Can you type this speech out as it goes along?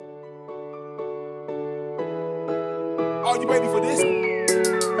Are you ready for this?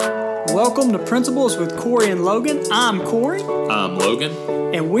 Welcome to Principles with Corey and Logan. I'm Corey. I'm Logan.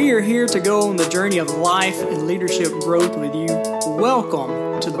 And we are here to go on the journey of life and leadership growth with you.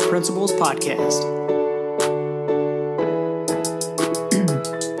 Welcome to the Principles Podcast.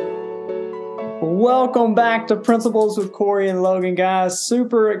 Welcome back to Principles with Corey and Logan, guys.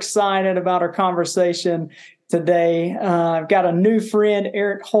 Super excited about our conversation today. I've got a new friend,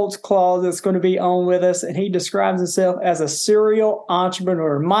 Eric Holtzclaw, that's going to be on with us, and he describes himself as a serial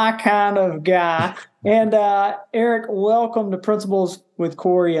entrepreneur, my kind of guy. And Eric, welcome to Principles with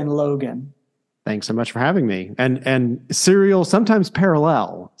Corey and Logan. Thanks so much for having me. And serial, sometimes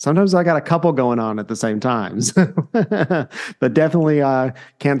parallel. Sometimes I got a couple going on at the same time. But definitely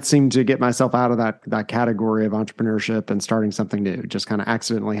can't seem to get myself out of that category of entrepreneurship and starting something new. Just kind of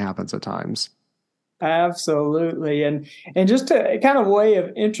accidentally happens at times. Absolutely. And just a kind of way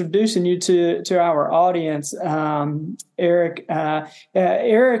of introducing you to our audience, Eric.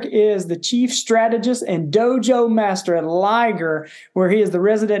 Eric is the chief strategist and dojo master at Liger, where he is the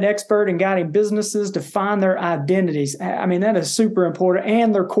resident expert in guiding businesses to find their identities. I mean, that is super important,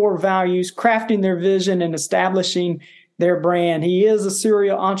 and their core values, crafting their vision and establishing their brand. He is a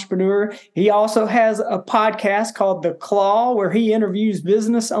serial entrepreneur. He also has a podcast called The Claw, where he interviews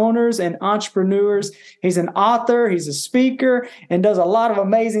business owners and entrepreneurs. He's an author, he's a speaker, and does a lot of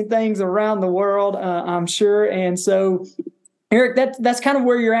amazing things around the world, I'm sure. And so, Eric, that's kind of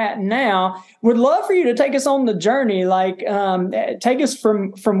where you're at now. Would love for you to take us on the journey, take us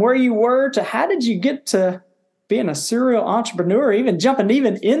from where you were to how did you get to being a serial entrepreneur, even jumping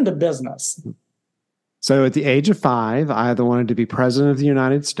into business? So at the age of 5, I either wanted to be president of the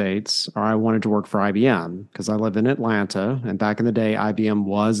United States or I wanted to work for IBM because I live in Atlanta. And back in the day, IBM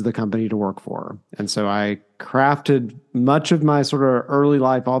was the company to work for. And so I crafted much of my sort of early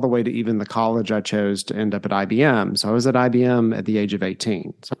life all the way to even the college I chose to end up at IBM. So I was at IBM at the age of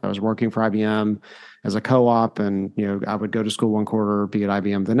 18. So I was working for IBM as a co-op, and I would go to school one quarter, be at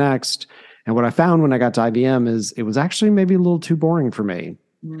IBM the next. And what I found when I got to IBM is it was actually maybe a little too boring for me.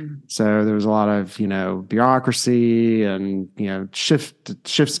 So there was a lot of, bureaucracy and, shift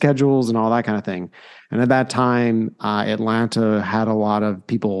schedules and all that kind of thing. And at that time, Atlanta had a lot of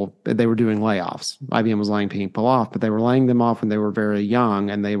people, they were doing layoffs. IBM was laying people off, but they were laying them off when they were very young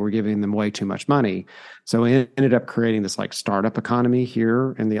and they were giving them way too much money. So it ended up creating this startup economy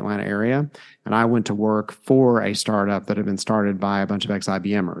here in the Atlanta area. And I went to work for a startup that had been started by a bunch of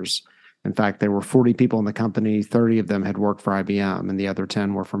ex-IBMers. In fact, there were 40 people in the company. 30 of them had worked for IBM, and the other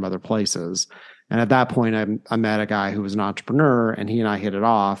 10 were from other places. And at that point, I met a guy who was an entrepreneur, and he and I hit it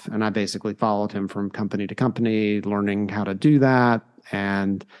off. And I basically followed him from company to company, learning how to do that,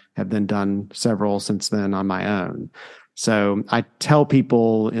 and have then done several since then on my own. So I tell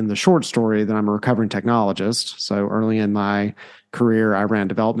people in the short story that I'm a recovering technologist. So early in my career, I ran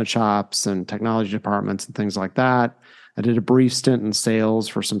development shops and technology departments and things like that. I did a brief stint in sales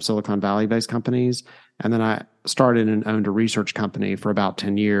for some Silicon Valley-based companies, and then I started and owned a research company for about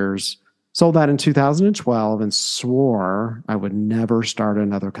 10 years, sold that in 2012, and swore I would never start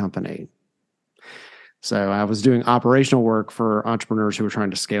another company. So I was doing operational work for entrepreneurs who were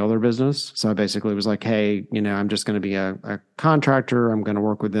trying to scale their business. So I basically was like, hey, I'm just going to be a contractor. I'm going to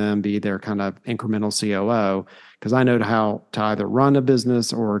work with them, be their kind of incremental COO, because I know how to either run a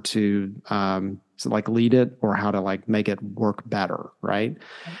business or to lead it or how to make it work better, right?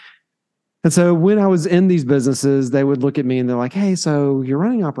 And so when I was in these businesses, they would look at me and they're like, hey, so you're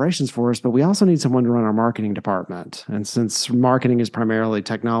running operations for us, but we also need someone to run our marketing department. And since marketing is primarily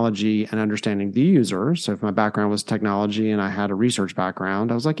technology and understanding the user, so if my background was technology and I had a research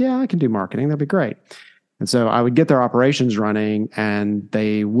background, I was like, yeah, I can do marketing. That'd be great. And so I would get their operations running and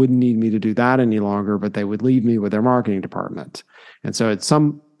they wouldn't need me to do that any longer, but they would leave me with their marketing department. And so at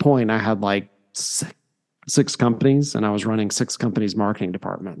some point I had 6 companies, and I was running 6 companies' marketing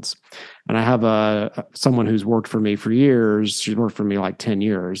departments. And I have someone who's worked for me for years. She's worked for me 10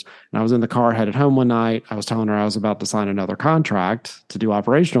 years. And I was in the car headed home one night. I was telling her I was about to sign another contract to do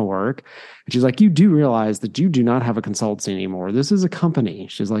operational work. And she's like, you do realize that you do not have a consultancy anymore. This is a company.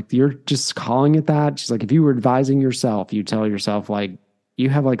 She's like, you're just calling it that. She's like, if you were advising yourself, you tell yourself you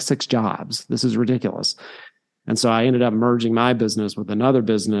have 6 jobs. This is ridiculous. And so I ended up merging my business with another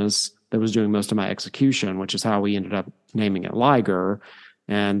business that was doing most of my execution, which is how we ended up naming it Liger.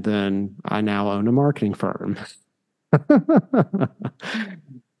 And then I now own a marketing firm.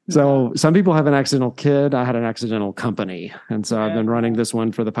 So some people have an accidental kid. I had an accidental company. And so I've been running this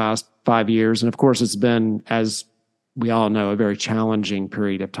one for the past 5 years. And of course, it's been, as we all know, a very challenging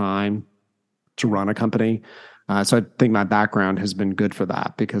period of time to run a company. So I think my background has been good for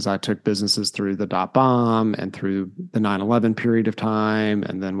that because I took businesses through the dot bomb and through the 9/11 period of time,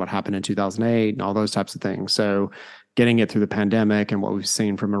 and then what happened in 2008 and all those types of things. So getting it through the pandemic and what we've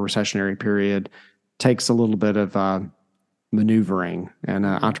seen from a recessionary period takes a little bit of maneuvering, and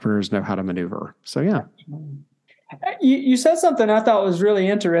entrepreneurs know how to maneuver. So yeah. You said something I thought was really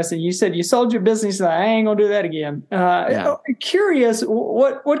interesting. You said you sold your business. And I ain't gonna do that again. Curious,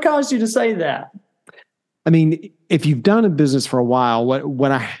 what caused you to say that? I mean, if you've done a business for a while,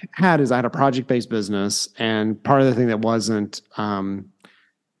 what I had a project-based business, and part of the thing that wasn't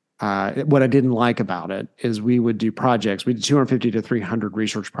what I didn't like about it is we would do projects. We did 250 to 300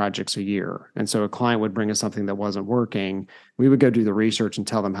 research projects a year. And so a client would bring us something that wasn't working. We would go do the research and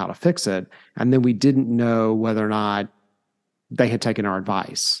tell them how to fix it. And then we didn't know whether or not they had taken our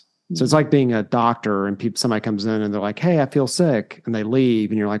advice. So it's like being a doctor and somebody comes in and they're like, hey, I feel sick. And they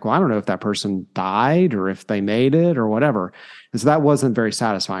leave. And you're like, well, I don't know if that person died or if they made it or whatever. And so that wasn't very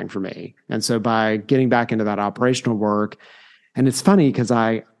satisfying for me. And so by getting back into that operational work, and it's funny because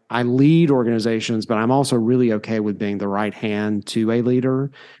I lead organizations, but I'm also really okay with being the right hand to a leader.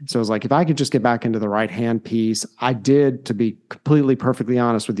 So I was like, if I could just get back into the right hand piece, I did, to be completely perfectly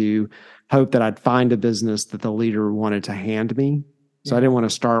honest with you, hope that I'd find a business that the leader wanted to hand me. So I didn't want to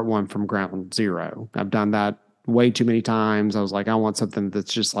start one from ground zero. I've done that way too many times. I was like, I want something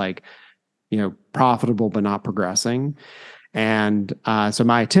that's just like, profitable, but not progressing. And so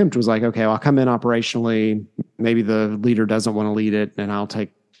my attempt was like, okay, well, I'll come in operationally. Maybe the leader doesn't want to lead it, and I'll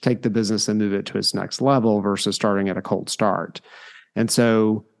take the business and move it to its next level versus starting at a cold start. And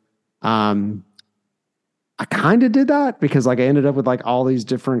so I kind of did that because I ended up with all these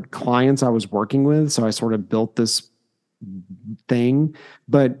different clients I was working with. So I sort of built this thing,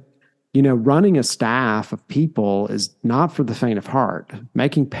 but running a staff of people is not for the faint of heart.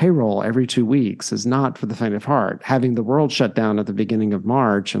 Making payroll every 2 weeks is not for the faint of heart. Having the world shut down at the beginning of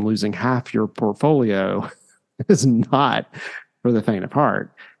March and losing half your portfolio is not for the faint of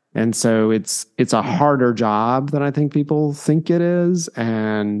heart. And so it's a harder job than I think people think it is.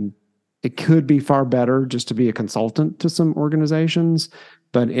 And it could be far better just to be a consultant to some organizations.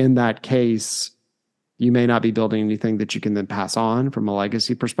 But in that case, you may not be building anything that you can then pass on from a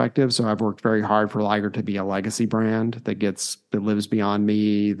legacy perspective. So I've worked very hard for Liger to be a legacy brand that lives beyond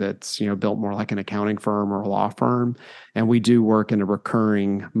me, that's, built more like an accounting firm or a law firm. And we do work in a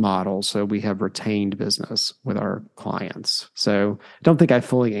recurring model. So we have retained business with our clients. So I don't think I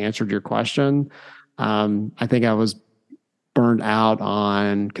fully answered your question. I think I was burned out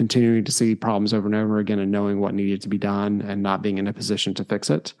on continuing to see problems over and over again and knowing what needed to be done and not being in a position to fix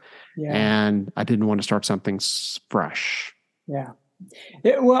it. Yeah. And I didn't want to start something fresh. Yeah.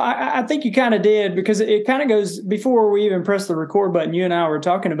 Well, I think you kind of did, because it kind of goes, before we even press the record button, you and I were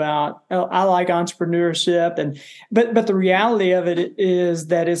talking about, I like entrepreneurship, but the reality of it is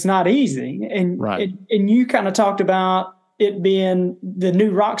that it's not easy. And, right. and you kind of talked about it being the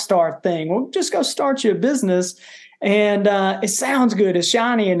new rock star thing. Well, just go start you a business. And it sounds good, it's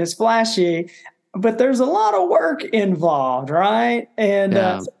shiny and it's flashy, but there's a lot of work involved, right? And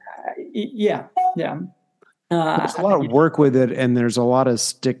yeah. There's a lot of work with it, and there's a lot of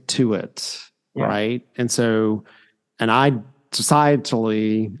stick to it, right? And so,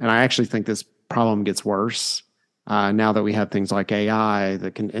 societally, and I actually think this problem gets worse now that we have things like AI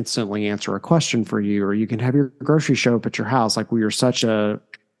that can instantly answer a question for you, or you can have your groceries show up at your house. Like, we are such a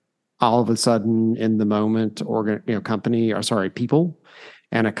all of a sudden in the moment people.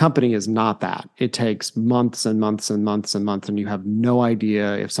 And a company is not that. It takes months and months and months and months, and you have no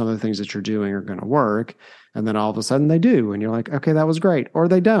idea if some of the things that you're doing are going to work. And then all of a sudden they do. And you're like, okay, that was great. Or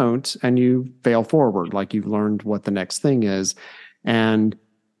they don't. And you fail forward. Like, you've learned what the next thing is. And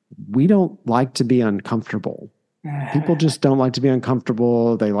we don't like to be uncomfortable. People just don't like to be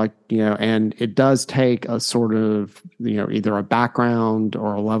uncomfortable. They like, and it does take a sort of, either a background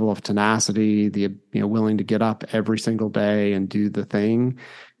or a level of tenacity, willing to get up every single day and do the thing.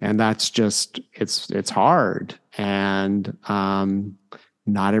 And that's just, it's hard. And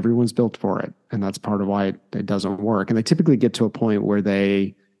not everyone's built for it. And that's part of why it doesn't work. And they typically get to a point where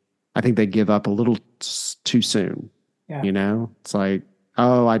I think they give up a little too soon. Yeah. It's like,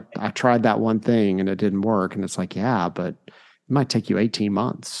 oh, I tried that one thing and it didn't work. And it's like, yeah, but it might take you 18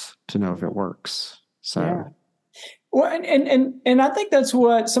 months to know if it works. So, yeah. Well, and I think that's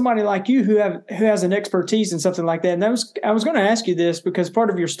what somebody like you who has an expertise in something like that. And I was going to ask you this, because part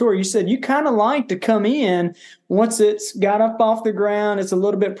of your story, you said you kind of like to come in once it's got up off the ground, it's a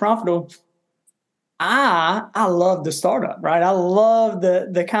little bit profitable. I love the startup, right? I love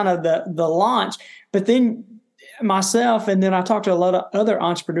the kind of the launch, but then myself, and then I talked to a lot of other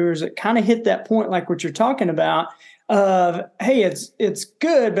entrepreneurs that kind of hit that point, like what you're talking about, of, hey, it's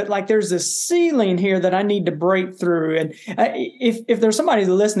good, but like there's this ceiling here that I need to break through. And if there's somebody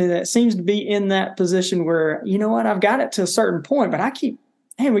listening that seems to be in that position where, you know what, I've got it to a certain point, but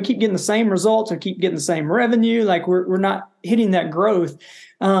we keep getting the same results, or keep getting the same revenue, like we're not hitting that growth.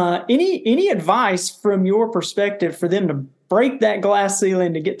 Any advice from your perspective for them to break that glass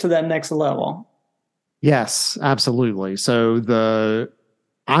ceiling to get to that next level? Yes, absolutely. So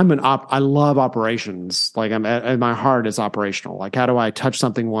I love operations. Like at my heart is operational. Like, how do I touch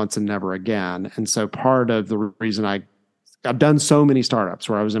something once and never again? And so part of the reason I've done so many startups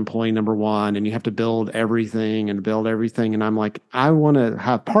where I was employee number one, and you have to build everything. And I'm like, I want to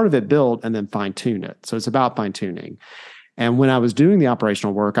have part of it built and then fine tune it. So it's about fine tuning. And when I was doing the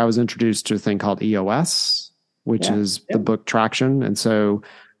operational work, I was introduced to a thing called EOS, which is the book Traction. And so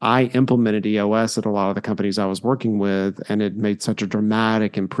I implemented EOS at a lot of the companies I was working with, and it made such a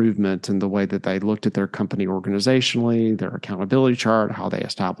dramatic improvement in the way that they looked at their company organizationally, their accountability chart, how they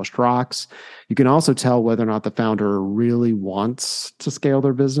established rocks. You can also tell whether or not the founder really wants to scale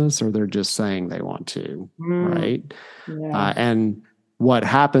their business, or they're just saying they want to, right? Yeah. And what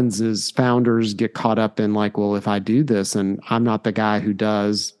happens is founders get caught up in like, well, if I do this and I'm not the guy who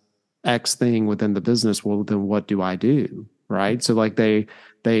does X thing within the business, well, then what do I do? Right. So like they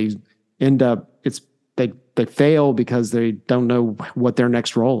end up, they fail because they don't know what their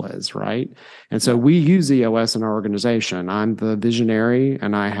next role is. Right. And so we use EOS in our organization. I'm the visionary,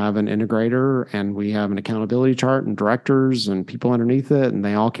 and I have an integrator, and we have an accountability chart and directors and people underneath it, and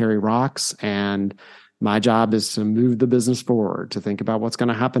they all carry rocks. And my job is to move the business forward, to think about what's going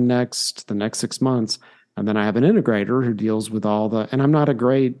to happen next, the next 6 months. And then I have an integrator who deals with and I'm not a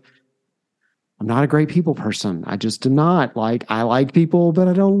great people person. I just do not I like people, but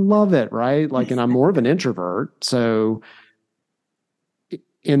I don't love it. Right. Like, and I'm more of an introvert. So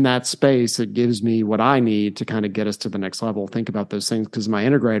in that space, it gives me what I need to kind of get us to the next level. Think about those things, because my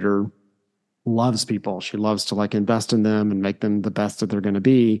integrator loves people. She loves to like invest in them and make them the best that they're going to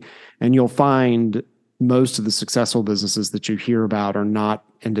be. And you'll find most of the successful businesses that you hear about are not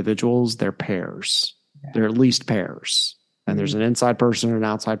individuals. They're pairs. They're at least pairs. And there's an inside person and an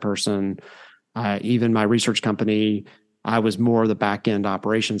outside person. Even my research company, I was more the back end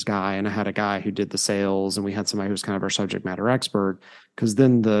operations guy, and I had a guy who did the sales, and we had somebody who was kind of our subject matter expert, because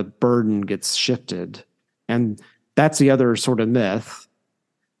then the burden gets shifted. And that's the other sort of myth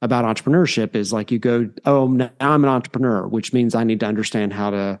about entrepreneurship, is like you go, oh, now I'm an entrepreneur, which means I need to understand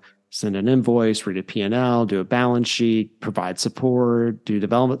how to send an invoice, read a P&L, do a balance sheet, provide support, do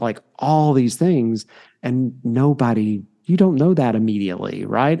development, like all these things. And you don't know that immediately,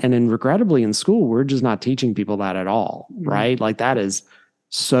 right? And then regrettably in school, we're just not teaching people that at all, right? Like that is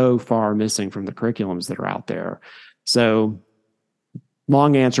so far missing from the curriculums that are out there. So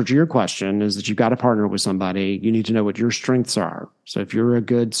long answer to your question is that you've got to partner with somebody. You need to know what your strengths are. So if you're a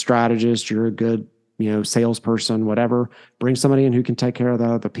good strategist, you're a good, salesperson, whatever, bring somebody in who can take care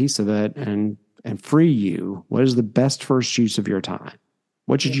of the piece of it and free you. What is the best first use of your time?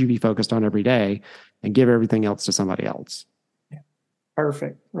 What should you be focused on every day, and give everything else to somebody else?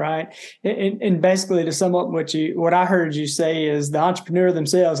 Perfect. Right. And basically, to sum up what I heard you say is the entrepreneur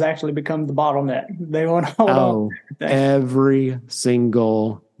themselves actually become the bottleneck. They want to hold on to everything. Every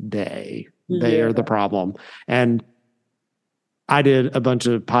single day. They are the problem. And I did a bunch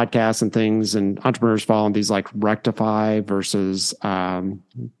of podcasts and things, and entrepreneurs fall in these like rectify versus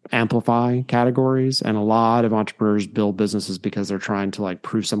amplify categories. And a lot of entrepreneurs build businesses because they're trying to like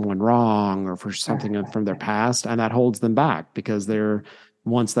prove someone wrong, or for something from their past. And that holds them back, because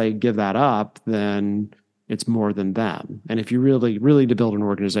once they give that up, then it's more than them. And if you really, really to build an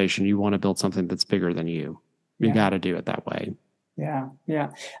organization, you want to build something that's bigger than you. You got to do it that way. Yeah.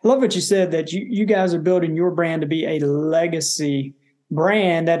 Yeah. I love what you said, that you guys are building your brand to be a legacy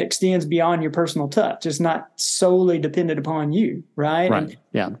brand that extends beyond your personal touch. It's not solely dependent upon you. Right. Right.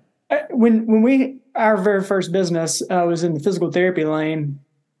 And when our very first business was in the physical therapy lane,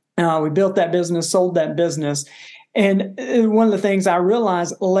 we built that business, sold that business. And one of the things I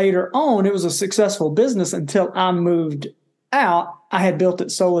realized later on, it was a successful business until I moved out. I had built it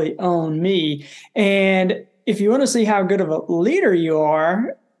solely on me. And if you want to see how good of a leader you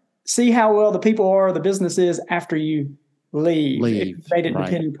are, see how well the people are, the business is after you leave. They didn't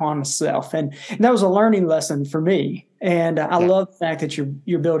depend upon myself. And that was a learning lesson for me. And I love the fact that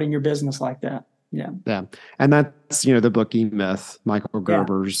you're building your business like that. Yeah. Yeah. And that's, the book E-Myth, Michael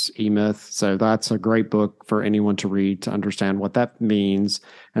Gerber's E-Myth. So that's a great book for anyone to read, to understand what that means.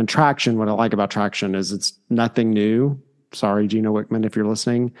 And Traction, what I like about Traction is it's nothing new. Sorry, Gino Wickman, if you're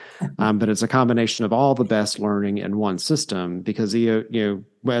listening. But it's a combination of all the best learning in one system, because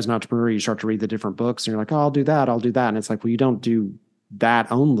as an entrepreneur, you start to read the different books and you're like, oh, I'll do that. And it's like, well, you don't do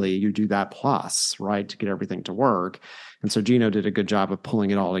that only, you do that plus, right, to get everything to work. And so Gino did a good job of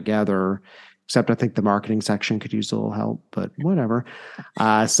pulling it all together, except I think the marketing section could use a little help, but whatever.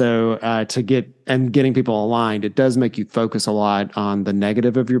 Getting people aligned, it does make you focus a lot on the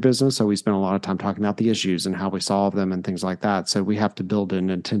negative of your business. So we spend a lot of time talking about the issues and how we solve them and things like that. So we have to build an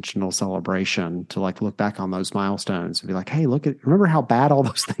intentional celebration to like look back on those milestones and be like, hey, remember how bad all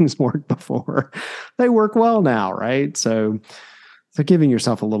those things worked before? They work well now, right? So giving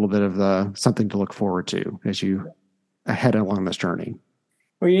yourself a little bit of something to look forward to as you head along this journey.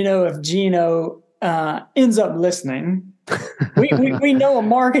 Well, if Gino ends up listening, we know a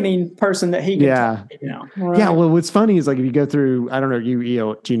marketing person that he can talk to now. Right? Yeah. Well, what's funny is like if you go through, I don't know,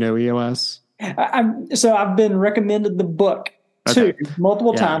 do you know EOS? So I've been recommended the book too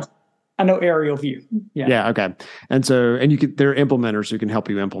multiple times. I know Aerial View. Yeah. Okay. And there are implementers who can help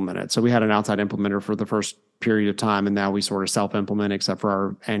you implement it. So we had an outside implementer for the first period of time, and now we sort of self-implement except for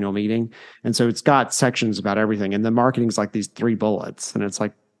our annual meeting. And so it's got sections about everything. And the marketing's like these 3 bullets. And it's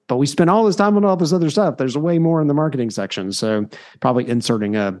like, but we spend all this time on all this other stuff. There's way more in the marketing section. So probably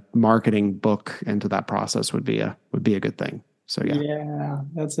inserting a marketing book into that process would be a good thing. So yeah,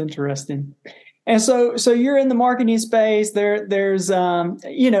 that's interesting. And so you're in the marketing space. There's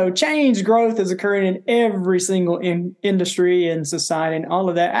change, growth is occurring in every single industry and society and all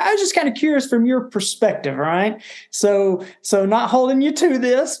of that. I was just kind of curious from your perspective, right? So not holding you to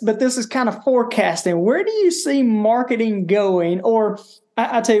this, but this is kind of forecasting. Where do you see marketing going? Or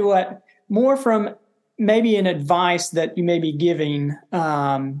I tell you what, more from maybe an advice that you may be giving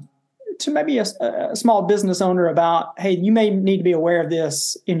to maybe a small business owner about, hey, you may need to be aware of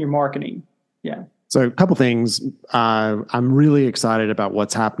this in your marketing. Yeah. So a couple things. I'm really excited about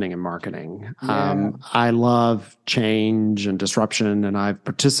what's happening in marketing. Yeah. I love change and disruption, and I've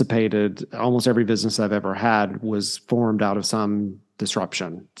participated. Almost every business I've ever had was formed out of some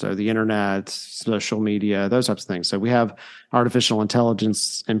disruption. So the internet, social media, those types of things. So we have artificial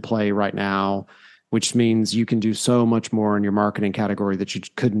intelligence in play right now, which means you can do so much more in your marketing category that you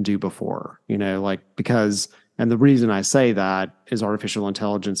couldn't do before, and the reason I say that is artificial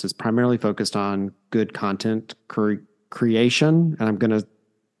intelligence is primarily focused on good content creation. And I'm going to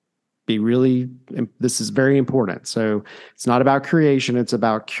this is very important. So it's not about creation, it's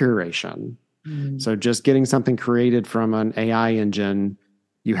about curation. So just getting something created from an AI engine,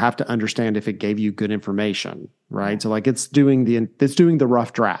 you have to understand if it gave you good information, right? So like it's doing the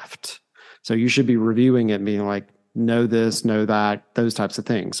rough draft. So you should be reviewing it and being like, know this, know that, those types of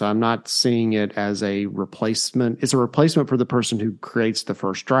things. So I'm not seeing it as a replacement. It's a replacement for the person who creates the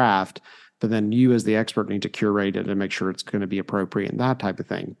first draft, but then you as the expert need to curate it and make sure it's going to be appropriate and that type of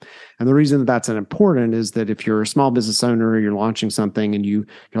thing. And the reason that's important is that if you're a small business owner or you're launching something and you're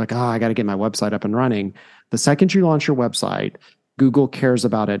like, I got to get my website up and running. The second you launch your website, Google cares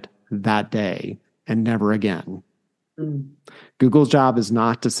about it that day and never again. Google's job is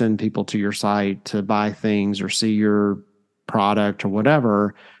not to send people to your site to buy things or see your product or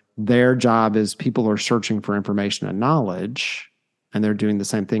whatever. Their job is people are searching for information and knowledge, and they're doing the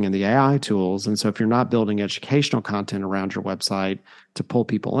same thing in the AI tools. And so if you're not building educational content around your website to pull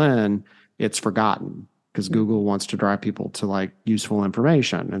people in, it's forgotten because Google wants to drive people to like useful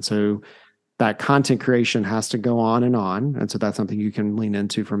information. And so that content creation has to go on. And so that's something you can lean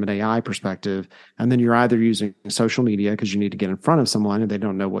into from an AI perspective. And then you're either using social media because you need to get in front of someone and they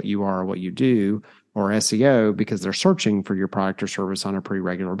don't know what you are or what you do, or SEO because they're searching for your product or service on a pretty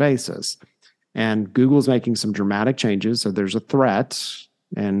regular basis. And Google's making some dramatic changes. So there's a threat,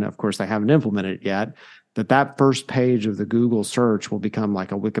 and of course they haven't implemented it yet, that first page of the Google search will become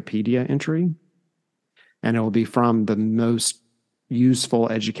like a Wikipedia entry. And it will be from the most useful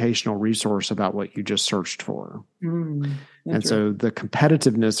educational resource about what you just searched for. And so the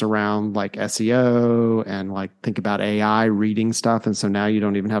competitiveness around like SEO and like think about AI reading stuff. And so now you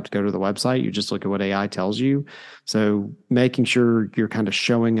don't even have to go to the website. You just look at what AI tells you. So making sure you're kind of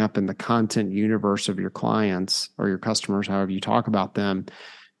showing up in the content universe of your clients or your customers, however you talk about them,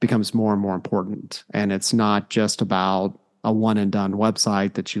 becomes more and more important. And it's not just about a one and done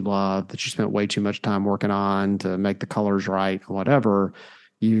website that you love, that you spent way too much time working on to make the colors right or whatever.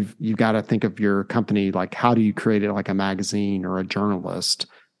 You've got to think of your company like, how do you create it like a magazine or a journalist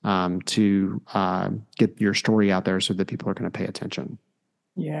to get your story out there so that people are going to pay attention?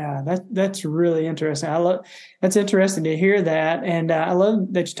 Yeah, that's really interesting. That's interesting to hear that, and I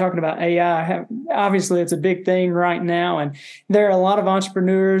love that you're talking about AI. Obviously, it's a big thing right now, and there are a lot of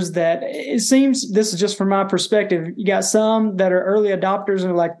entrepreneurs that it seems, this is just from my perspective. You got some that are early adopters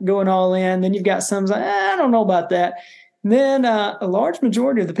and are like going all in. Then you've got some like, I don't know about that. And then a large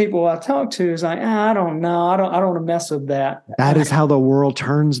majority of the people I talk to is like, I don't know, I don't want to mess with that. That is how the world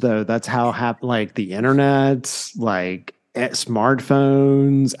turns, though. That's how like the internet, like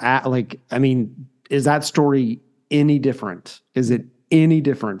smartphones, like, I mean, is that story any different? Is it any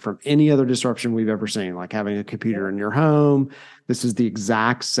different from any other disruption we've ever seen? Like having a computer in your home. This is the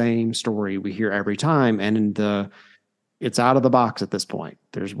exact same story we hear every time. And it's out of the box at this point.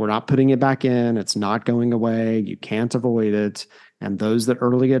 We're not putting it back in. It's not going away. You can't avoid it. And those that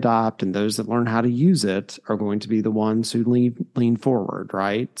early adopt and those that learn how to use it are going to be the ones who lean forward,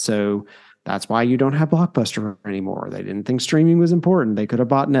 right? So that's why you don't have Blockbuster anymore. They didn't think streaming was important. They could have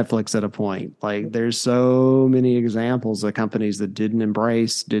bought Netflix at a point. Like there's so many examples of companies that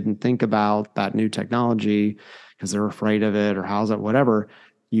didn't think about that new technology because they're afraid of it or how's it, whatever.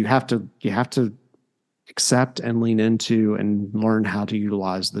 You have to accept and lean into and learn how to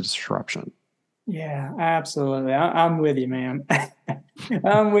utilize the disruption. Yeah, absolutely. I'm with you, man.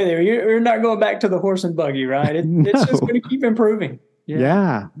 I'm with you. You're not going back to the horse and buggy, right? It's just No. going to keep improving.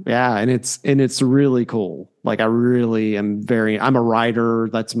 Yeah. And it's really cool. Like I'm a writer.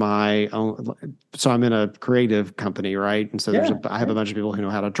 That's my own. So I'm in a creative company, right? And so I have a bunch of people who know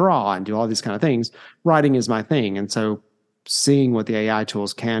how to draw and do all these kind of things. Writing is my thing. And so seeing what the AI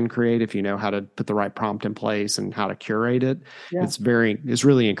tools can create, if you know how to put the right prompt in place and how to curate it, it's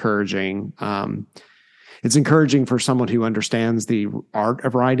really encouraging. It's encouraging for someone who understands the art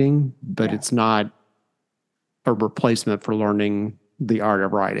of writing, but it's not a replacement for learning the art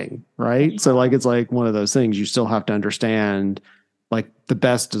of writing, right? So like, it's like one of those things you still have to understand. Like the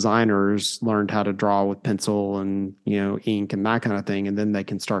best designers learned how to draw with pencil and, ink and that kind of thing. And then they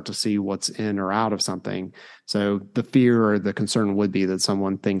can start to see what's in or out of something. So the fear or the concern would be that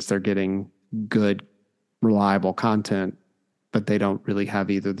someone thinks they're getting good, reliable content, but they don't really have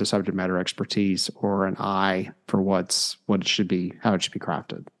either the subject matter expertise or an eye for what it should be, how it should be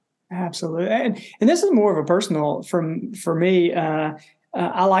crafted. Absolutely. And this is more of a personal for me.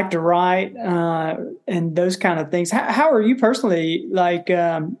 I like to write and those kind of things. How are you personally like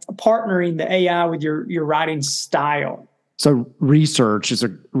partnering the AI with your writing style? So research is a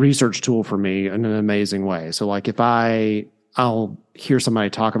research tool for me in an amazing way. So like if I'll hear somebody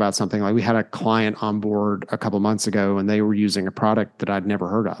talk about something, like we had a client on board a couple months ago and they were using a product that I'd never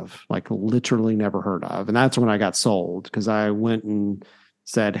heard of, like literally never heard of. And that's when I got sold because I went and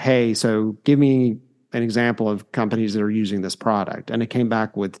said, hey, so give me an example of companies that are using this product. And it came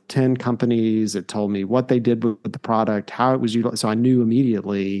back with 10 companies. It told me what they did with the product, how it was utilized. So I knew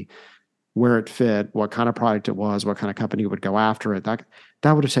immediately where it fit, what kind of product it was, what kind of company would go after it. That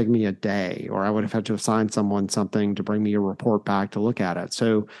would have taken me a day, or I would have had to assign someone something to bring me a report back to look at it.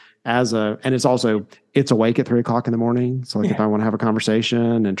 So and it's awake at 3:00 in the morning. So like if I want to have a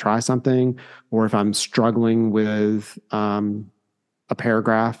conversation and try something, or if I'm struggling with, a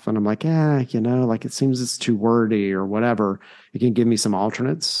paragraph and I'm like, like it seems it's too wordy or whatever, it can give me some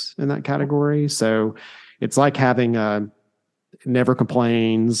alternates in that category. So it's like having never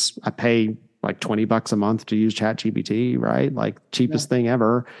complains. I pay like $20 a month to use ChatGPT, right? Like cheapest thing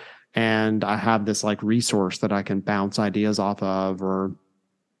ever. And I have this like resource that I can bounce ideas off of,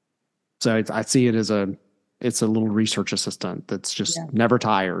 so I see it as it's a little research assistant that's just never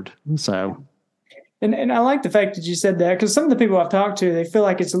tired. So. And I like the fact that you said that, because some of the people I've talked to, they feel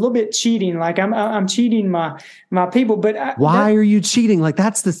like it's a little bit cheating. Like I'm cheating my people. But why are you cheating? Like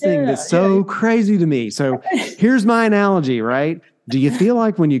that's the thing that's so crazy to me. So here's my analogy, right? Do you feel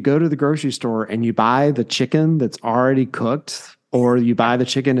like when you go to the grocery store and you buy the chicken that's already cooked, or you buy the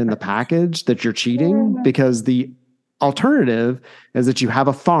chicken in the package, that you're cheating? Because the alternative is that you have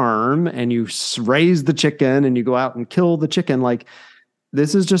a farm and you raise the chicken and you go out and kill the chicken. Like,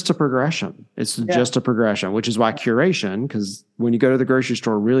 this is just a progression. It's just a progression, which is why curation, because when you go to the grocery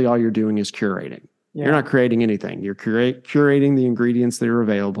store, really all you're doing is curating. Yeah. You're not creating anything. You're curating the ingredients that are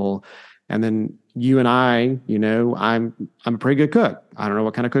available. And then you and I, I'm a pretty good cook. I don't know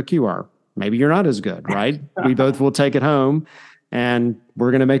what kind of cook you are. Maybe you're not as good, right? We both will take it home and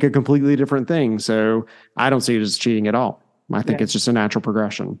we're going to make a completely different thing. So I don't see it as cheating at all. I think it's just a natural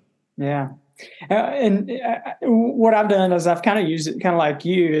progression. Yeah. What I've done is I've kind of used it kind of like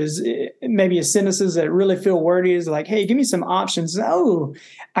you, is maybe a sentences that really feel wordy is like, hey, give me some options. Oh,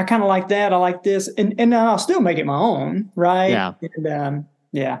 I kind of like that. I like this. And I'll still make it my own. Right. Yeah. And,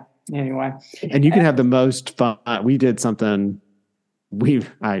 anyway. And you can have the most fun. We did something we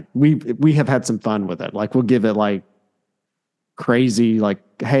have had some fun with it. Like we'll give it like crazy, like,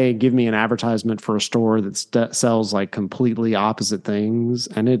 hey, give me an advertisement for a store that sells like completely opposite things,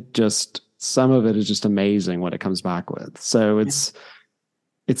 and it just some of it is just amazing what it comes back with. So it's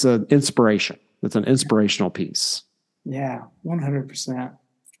an inspiration. It's an inspirational piece. Yeah, 100%.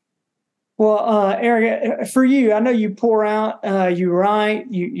 Well, Eric, for you, I know you pour out, you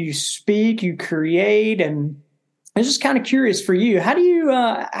write, you speak, you create, and I'm just kind of curious for you. How do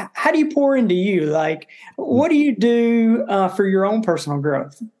you pour into you? Like, what do you do for your own personal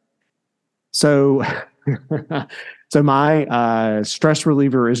growth? So, so my stress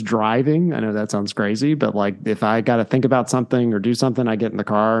reliever is driving. I know that sounds crazy, but like if I got to think about something or do something, I get in the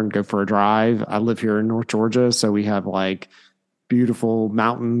car and go for a drive. I live here in North Georgia, so we have like beautiful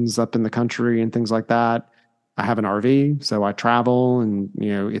mountains up in the country and things like that. I have an RV, so I travel, and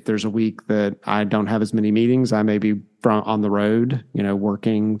if there's a week that I don't have as many meetings, I may be on the road,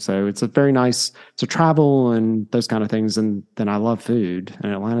 working. So it's a very nice to travel and those kind of things. And then I love food,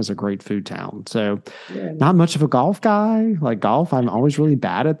 and Atlanta's a great food town. So not much of a golf guy. Like golf, I'm always really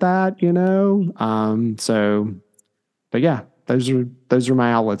bad at that, but yeah, those are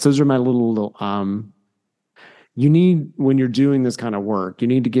my outlets. Those are my little you need, when you're doing this kind of work, you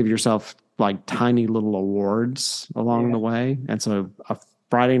need to give yourself like tiny little awards along the way. And so a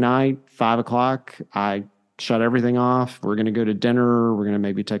Friday night, 5 o'clock, I shut everything off. We're going to go to dinner. We're going to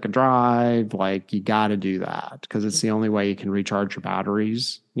maybe take a drive. Like you got to do that because it's the only way you can recharge your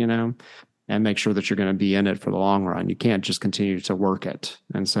batteries, and make sure that you're going to be in it for the long run. You can't just continue to work it.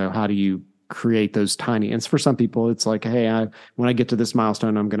 And so how do you create those tiny, and for some people, it's like, hey, when I get to this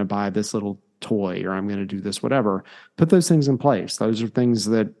milestone, I'm going to buy this little toy, or I'm going to do this, whatever. Put those things in place. Those are things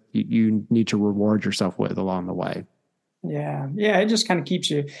that you need to reward yourself with along the way. Yeah. It just kind of keeps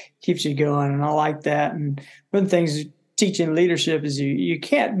you going. And I like that. And one of the things teaching leadership is you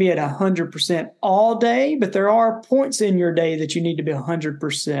can't be at 100% all day, but there are points in your day that you need to be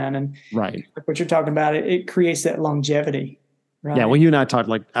 100%. And right, like what you're talking about, it creates that longevity. Right. Yeah, well, you and I talked,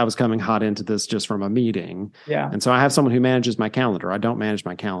 like I was coming hot into this just from a meeting. Yeah. And so I have someone who manages my calendar. I don't manage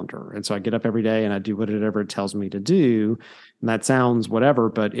my calendar. And so I get up every day and I do whatever it tells me to do. And that sounds whatever,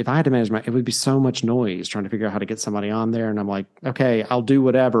 but if I had to manage it would be so much noise trying to figure out how to get somebody on there. And I'm like, okay, I'll do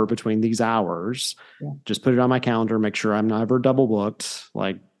whatever between these hours. Yeah. Just put it on my calendar, make sure I'm never double booked,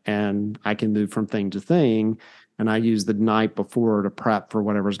 and I can move from thing to thing. And I use the night before to prep for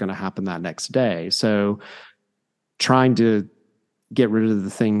whatever's going to happen that next day. So trying to get rid of the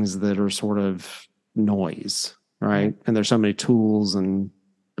things that are sort of noise, right? And there's so many tools and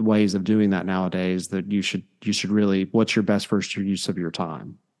ways of doing that nowadays that you should really, what's your best first use of your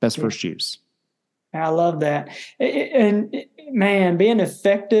time? First use. I love that. And man, being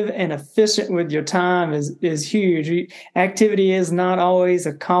effective and efficient with your time is huge. Activity is not always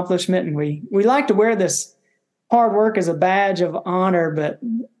accomplishment. And we like to wear this hard work as a badge of honor, but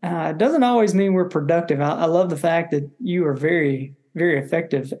it doesn't always mean we're productive. I love the fact that you are very, very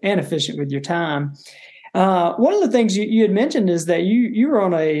effective and efficient with your time. One of the things you had mentioned is that you were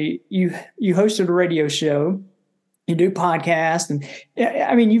on you hosted a radio show, you do podcasts, and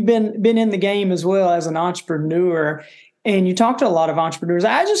I mean you've been in the game as well as an entrepreneur, and you talk to a lot of entrepreneurs.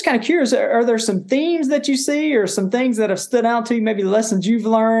 I was just kind of curious: are there some themes that you see, or some things that have stood out to you? Maybe lessons you've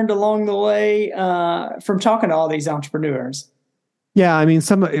learned along the way from talking to all these entrepreneurs. Yeah, I mean,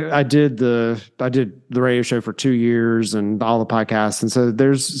 I did the radio show for 2 years and all the podcasts, and so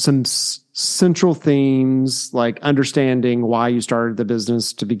there's some central themes like understanding why you started the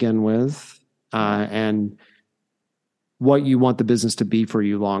business to begin with, and what you want the business to be for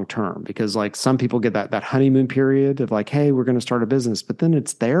you long term. Because like some people get that honeymoon period of like, hey, we're going to start a business, but then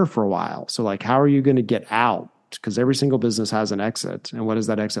it's there for a while. So like, how are you going to get out? Because every single business has an exit, and what does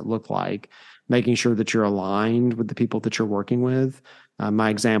that exit look like? Making sure that you're aligned with the people that you're working with. My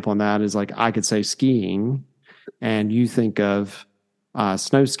example on that is like, I could say skiing and you think of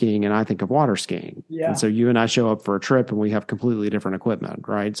snow skiing and I think of water skiing. Yeah. And so you and I show up for a trip and we have completely different equipment,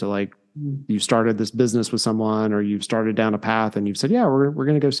 right? So like you started this business with someone, or you've started down a path and you've said, yeah, we're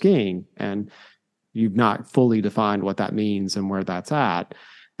going to go skiing. And you've not fully defined what that means and where that's at.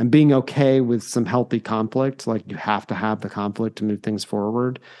 And being okay with some healthy conflict, like you have to have the conflict to move things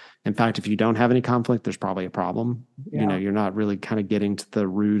forward. In fact, if you don't have any conflict, there's probably a problem. Yeah. You're not really kind of getting to the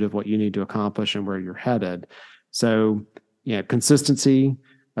root of what you need to accomplish and where you're headed. So, consistency,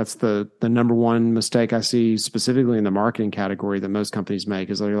 that's the number one mistake I see specifically in the marketing category that most companies make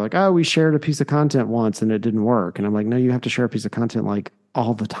is they're like, oh, we shared a piece of content once and it didn't work. And I'm like, no, you have to share a piece of content like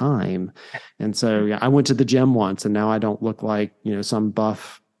all the time. And so I went to the gym once and now I don't look like, some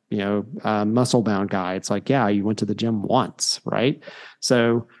buff muscle bound guy. It's like, yeah, you went to the gym once, right?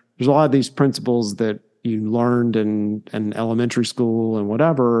 So there's a lot of these principles that you learned in elementary school and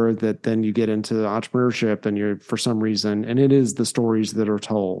whatever, that then you get into entrepreneurship and you're, for some reason, and it is the stories that are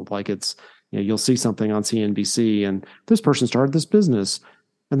told. Like it's, you'll see something on CNBC and this person started this business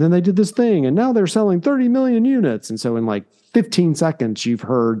and then they did this thing and now they're selling 30 million units. And so in like 15 seconds, you've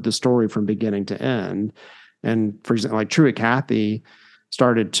heard the story from beginning to end. And for example, like Truett Cathy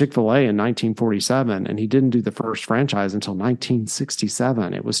started Chick-fil-A in 1947, and he didn't do the first franchise until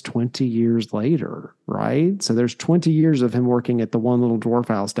 1967. It was 20 years later, right? So there's 20 years of him working at the one little dwarf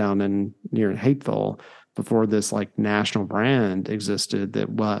house down near Hapeville before this like national brand existed that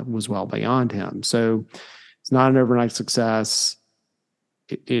was well beyond him. So it's not an overnight success.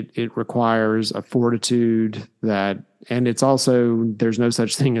 It requires a fortitude that, and it's also, there's no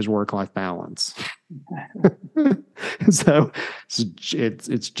such thing as work-life balance. So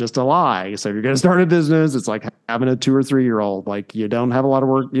it's just a lie. So if you're going to start a business, it's like having a 2 or 3 year old. Like you don't have a lot of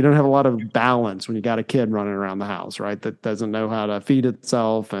work. You don't have a lot of balance when you got a kid running around the house, right? That doesn't know how to feed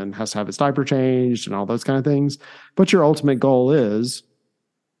itself and has to have its diaper changed and all those kind of things. But your ultimate goal is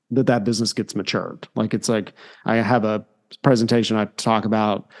that business gets matured. Like it's like, I have a presentation, I talk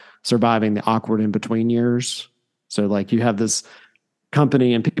about surviving the awkward in between years. So like you have this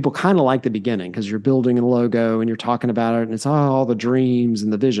company and people kind of like the beginning because you're building a logo and you're talking about it and it's all the dreams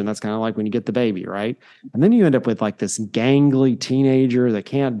and the vision. That's kind of like when you get the baby, right? And then you end up with like this gangly teenager that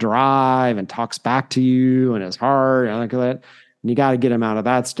can't drive and talks back to you and is hard and like that. And you got to get him out of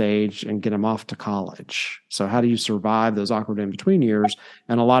that stage and get him off to college. So how do you survive those awkward in between years?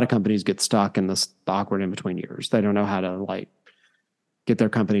 And a lot of companies get stuck in this awkward in between years. They don't know how to like get their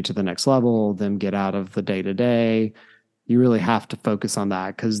company to the next level, then get out of the day to day. You really have to focus on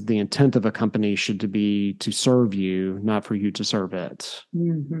that because the intent of a company should be to serve you, not for you to serve it.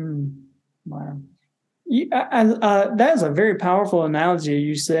 Mm-hmm. Wow. That is a very powerful analogy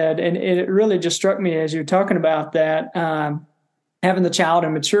you said, and it really just struck me as you were talking about that, having the child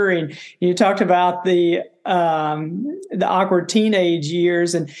and maturing. You talked about the awkward teenage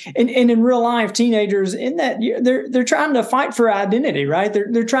years, and in real life, teenagers in that they're trying to fight for identity, right?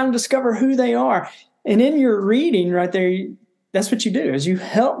 They're trying to discover who they are. And in your reading right there, that's what you do, is you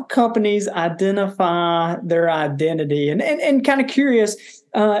help companies identify their identity. And kind of curious,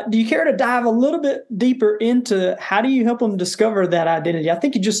 do you care to dive a little bit deeper into how do you help them discover that identity? I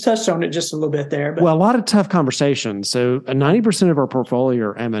think you just touched on it just a little bit there. But. Well, a lot of tough conversations. So 90% of our portfolio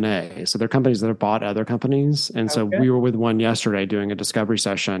are M&A. So they're companies that have bought other companies. And so we were with one yesterday doing a discovery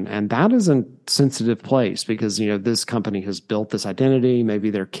session. And that is a sensitive place because, this company has built this identity. Maybe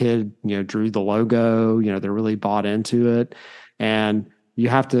their kid, drew the logo, they're really bought into it. And you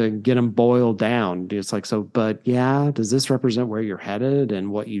have to get them boiled down. It's like, so, but yeah, does this represent where you're headed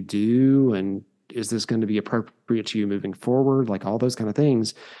and what you do? And is this going to be appropriate to you moving forward? Like all those kind of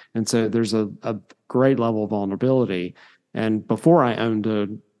things. And so there's a great level of vulnerability. And before I owned a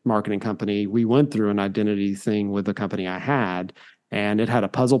marketing company, we went through an identity thing with the company I had, and it had a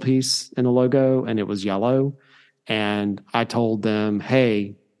puzzle piece in the logo and it was yellow. And I told them,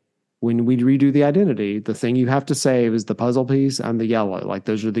 hey, when we redo the identity, the thing you have to save is the puzzle piece and the yellow. Like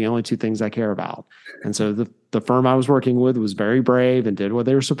those are the only two things I care about. And so the firm I was working with was very brave and did what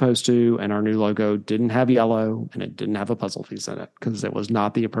they were supposed to. And our new logo didn't have yellow and it didn't have a puzzle piece in it because it was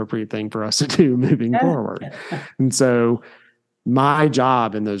not the appropriate thing for us to do moving forward. And so my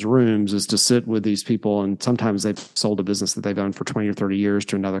job in those rooms is to sit with these people, and sometimes they've sold a business that they've owned for 20 or 30 years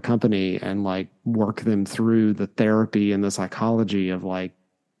to another company, and like work them through the therapy and the psychology of like,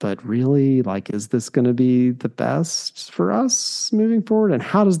 but really, like, is this going to be the best for us moving forward? And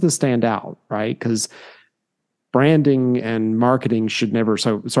how does this stand out, right? Because branding and marketing should never.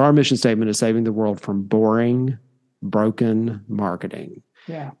 So our mission statement is saving the world from boring, broken marketing.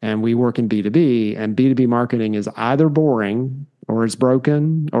 Yeah. And we work in B2B, and B2B marketing is either boring or it's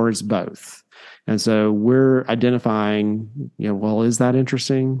broken or it's both. And so we're identifying, well, is that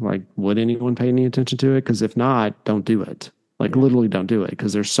interesting? Like, would anyone pay any attention to it? Because if not, don't do it. Like literally don't do it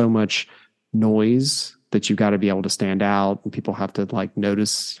because there's so much noise that you've got to be able to stand out and people have to like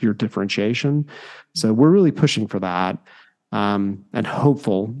notice your differentiation. So we're really pushing for that and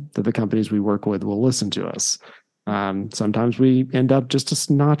hopeful that the companies we work with will listen to us. Sometimes we end up just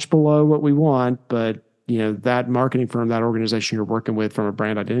a notch below what we want, but that marketing firm, that organization you're working with from a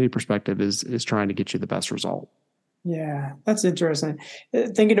brand identity perspective is trying to get you the best result. Yeah, that's interesting.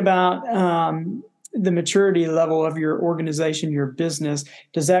 Thinking about the maturity level of your organization, your business,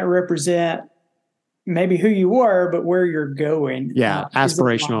 does that represent maybe who you were, but where you're going. Yeah,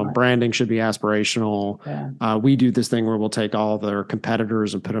 aspirational. Branding should be aspirational. Yeah. We do this thing where we'll take all their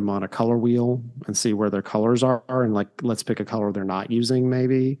competitors and put them on a color wheel and see where their colors are. And like, let's pick a color they're not using,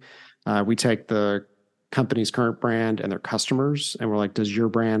 maybe. We take the company's current brand and their customers, and we're like, does your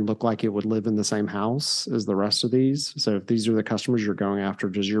brand look like it would live in the same house as the rest of these? So if these are the customers you're going after,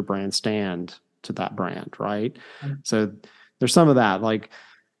 does your brand stand to that brand, right? Mm-hmm. So there's some of that. Like,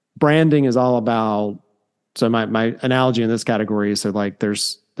 branding is all about, so my analogy in this category is, so like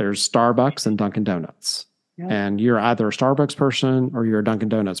there's Starbucks and Dunkin' Donuts. Yeah. And you're either a Starbucks person or you're a Dunkin'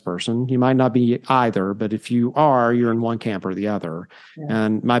 Donuts person. You might not be either, but if you are, you're in one camp or the other. Yeah.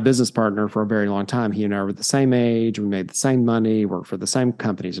 And my business partner for a very long time, he and I were the same age. We made the same money, worked for the same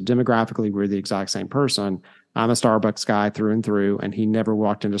company. So demographically, we're the exact same person. I'm a Starbucks guy through and through, and he never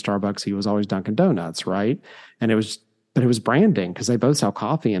walked into Starbucks. He was always Dunkin' Donuts, right? And it was branding, because they both sell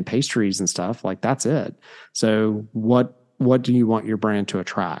coffee and pastries and stuff. Like, that's it. So what do you want your brand to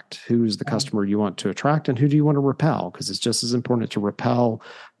attract? Who's the customer you want to attract, and who do you want to repel? Because it's just as important to repel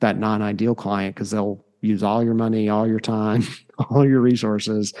that non-ideal client, because they'll use all your money, all your time, all your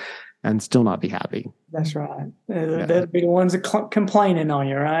resources, and still not be happy. That's right. They'd be the ones that complaining on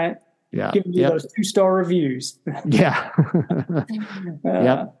you, right? Yeah. Giving you those 2-star reviews. Yeah.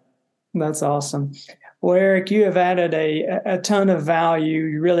 Yep. That's awesome. Well, Eric, you have added a ton of value.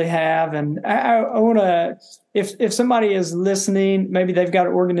 You really have. And I want to, if somebody is listening, maybe they've got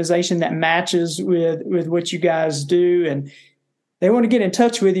an organization that matches with what you guys do, and they want to get in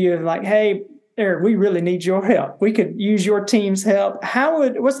touch with you and like, hey, Eric, we really need your help. We could use your team's help.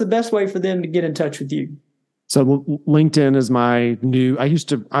 What's the best way for them to get in touch with you? So LinkedIn is my new, I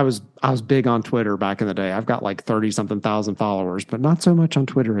was big on Twitter back in the day. I've got like 30 something thousand followers, but not so much on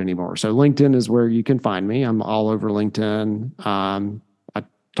Twitter anymore. So LinkedIn is where you can find me. I'm all over LinkedIn. I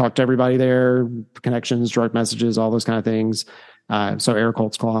talk to everybody there, connections, direct messages, all those kind of things. So Eric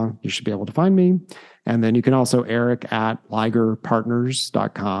Holtzclaw, you should be able to find me. And then you can also,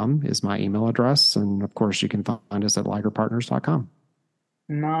 Eric@ligerpartners.com is my email address. And of course you can find us at ligerpartners.com.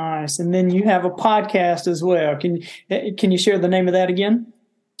 Nice. And then you have a podcast as well. Can you share the name of that again?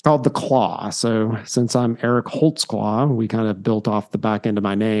 Called The Claw. So since I'm Eric Holtzclaw, we kind of built off the back end of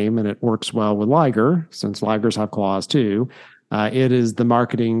my name, and it works well with Liger, since Ligers have claws too. It is the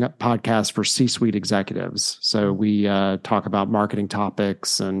marketing podcast for C-suite executives. So we talk about marketing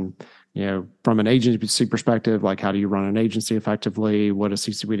topics, and from an agency perspective, like, how do you run an agency effectively? What do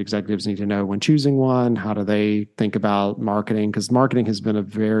C-suite executives need to know when choosing one? How do they think about marketing? Because marketing has been a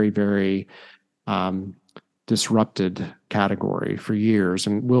very, very disrupted category for years,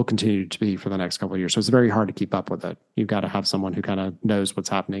 and will continue to be for the next couple of years. So it's very hard to keep up with it. You've got to have someone who kind of knows what's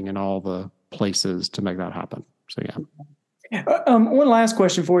happening in all the places to make that happen. So yeah. One last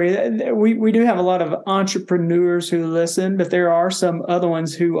question for you. We do have a lot of entrepreneurs who listen, but there are some other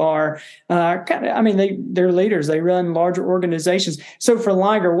ones who are they're leaders. They run larger organizations. So for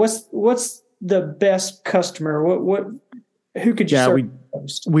Liger, what's the best customer? Who could you serve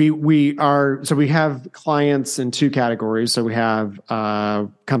most? We have clients in two categories. So we have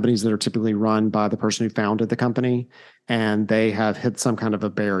companies that are typically run by the person who founded the company, and they have hit some kind of a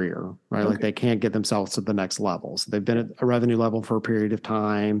barrier, right? Okay. Like, they can't get themselves to the next level. So they've been at a revenue level for a period of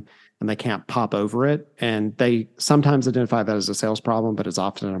time, and they can't pop over it. And they sometimes identify that as a sales problem, but it's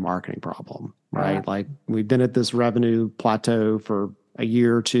often a marketing problem, right? Uh-huh. Like, we've been at this revenue plateau for a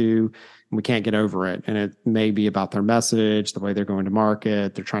year or two, and we can't get over it. And it may be about their message, the way they're going to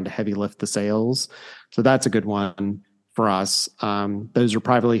market. They're trying to heavy lift the sales. So that's a good one for us. Those are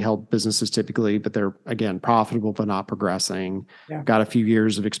privately held businesses typically, but they're, again, profitable but not progressing. Yeah. Got a few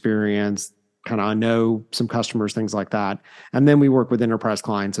years of experience, kind of know some customers, things like that. And then we work with enterprise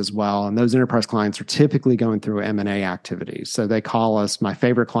clients as well. And those enterprise clients are typically going through M&A activities. So they call us, my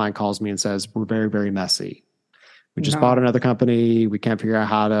favorite client calls me and says, we're very, very messy. We just bought another company. We can't figure out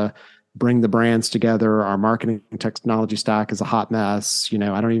how to bring the brands together. Our marketing technology stack is a hot mess. I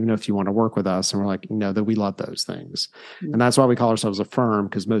don't even know if you want to work with us. And we're like, that we love those things. Mm-hmm. And that's why we call ourselves a firm,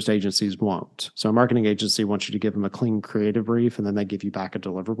 because most agencies won't. So a marketing agency wants you to give them a clean creative brief, and then they give you back a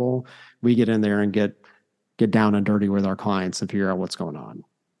deliverable. We get in there and get down and dirty with our clients and figure out what's going on.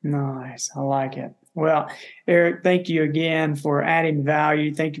 Nice. I like it. Well, Eric, thank you again for adding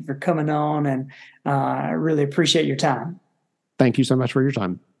value. Thank you for coming on, and I really appreciate your time. Thank you so much for your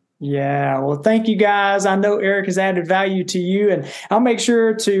time. Yeah, well, thank you guys. I know Eric has added value to you, and I'll make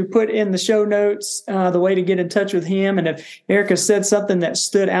sure to put in the show notes the way to get in touch with him. And if Eric has said something that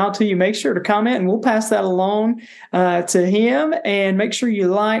stood out to you, make sure to comment, and we'll pass that along to him. And make sure you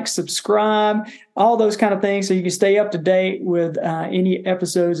like, subscribe, all those kind of things, so you can stay up to date with any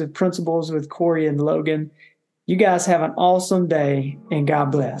episodes of Principles with Corey and Logan. You guys have an awesome day, and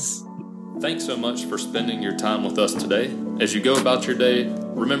God bless. Thanks so much for spending your time with us today. As you go about your day,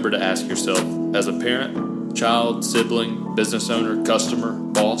 remember to ask yourself, as a parent, child, sibling, business owner, customer,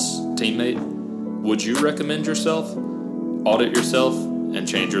 boss, teammate, would you recommend yourself, audit yourself, and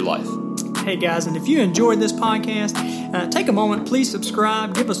change your life? Hey guys, and if you enjoyed this podcast, take a moment, please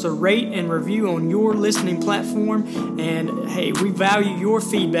subscribe, give us a rate and review on your listening platform. And hey, we value your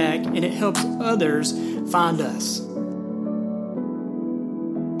feedback, and it helps others find us.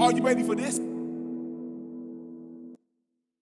 Are you ready for this?